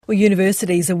Well,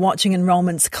 universities are watching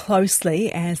enrolments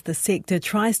closely as the sector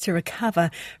tries to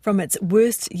recover from its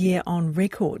worst year on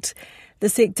record. The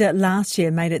sector last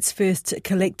year made its first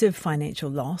collective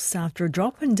financial loss after a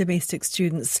drop in domestic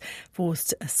students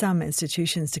forced some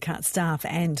institutions to cut staff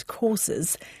and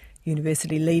courses.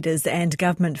 University leaders and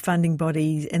government funding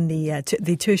bodies in the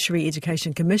Tertiary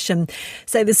Education Commission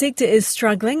say the sector is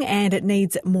struggling and it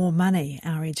needs more money.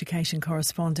 Our education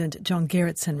correspondent John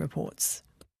Gerritsen reports.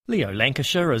 Leo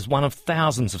Lancashire is one of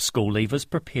thousands of school leavers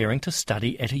preparing to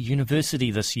study at a university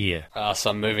this year. So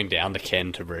I'm moving down to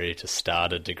Canterbury to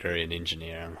start a degree in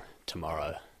engineering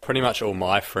tomorrow. Pretty much all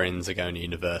my friends are going to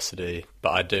university,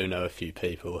 but I do know a few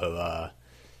people who are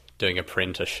doing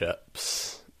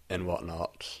apprenticeships and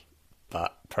whatnot,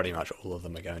 but pretty much all of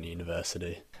them are going to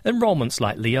university. Enrolments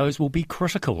like Leo's will be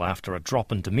critical after a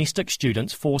drop in domestic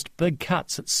students forced big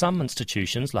cuts at some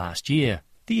institutions last year.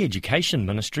 The Education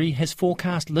Ministry has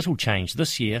forecast little change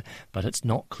this year, but it's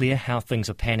not clear how things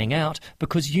are panning out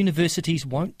because universities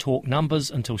won't talk numbers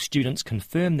until students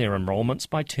confirm their enrolments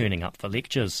by turning up for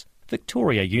lectures.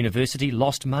 Victoria University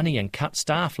lost money and cut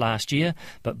staff last year,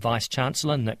 but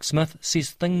Vice-Chancellor Nick Smith says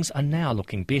things are now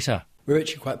looking better. We're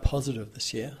actually quite positive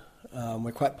this year.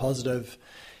 We're quite positive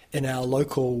in our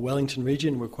local Wellington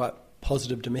region, we're quite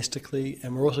positive domestically,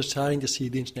 and we're also starting to see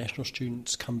the international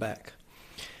students come back.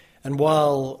 And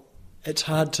while it's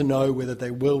hard to know whether they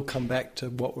will come back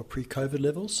to what were pre-COVID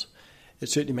levels, it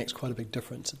certainly makes quite a big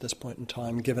difference at this point in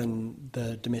time, given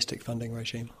the domestic funding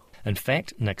regime. In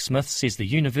fact, Nick Smith says the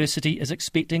university is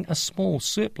expecting a small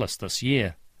surplus this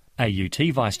year. AUT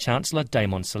Vice-Chancellor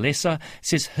Damon Salesa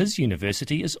says his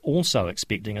university is also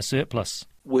expecting a surplus.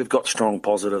 We've got strong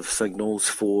positive signals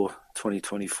for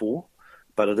 2024,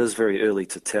 but it is very early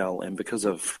to tell. And because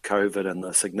of COVID and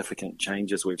the significant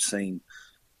changes we've seen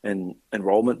in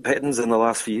enrolment patterns in the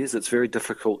last few years, it's very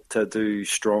difficult to do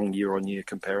strong year-on-year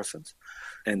comparisons.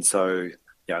 And so,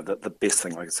 the best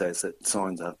thing I could say is that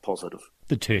signs are positive.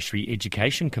 The Tertiary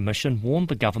Education Commission warned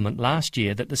the government last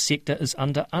year that the sector is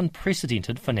under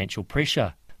unprecedented financial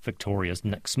pressure. Victoria's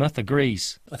Nick Smith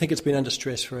agrees. I think it's been under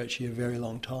stress for actually a very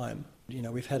long time.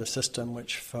 We've had a system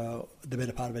which for the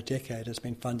better part of a decade has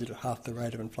been funded at half the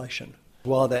rate of inflation.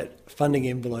 While that funding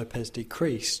envelope has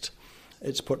decreased,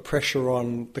 it's put pressure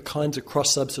on the kinds of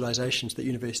cross-subsidisations that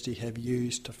universities have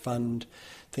used to fund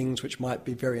things which might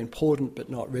be very important but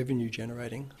not revenue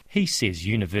generating. He says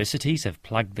universities have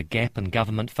plugged the gap in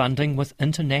government funding with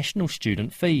international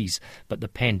student fees, but the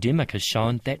pandemic has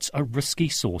shown that's a risky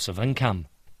source of income.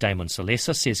 Damon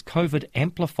Salesa says COVID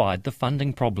amplified the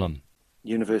funding problem.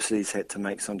 Universities had to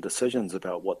make some decisions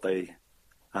about what they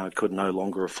could no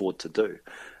longer afford to do.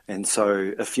 And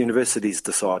so if universities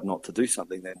decide not to do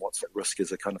something, then what's at risk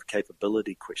is a kind of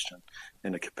capability question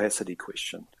and a capacity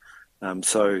question.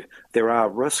 So there are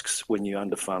risks when you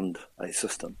underfund a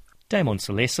system. Damon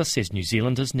Salesa says New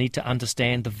Zealanders need to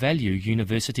understand the value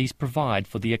universities provide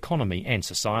for the economy and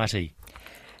society.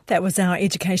 That was our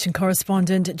education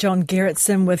correspondent, John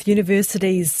Gerritsen, with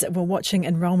universities watching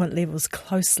enrolment levels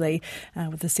closely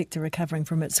with the sector recovering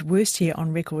from its worst year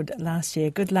on record last year.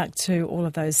 Good luck to all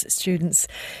of those students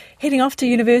heading off to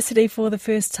university for the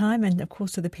first time and, of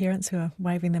course, to the parents who are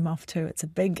waving them off too. It's a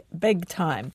big, big time.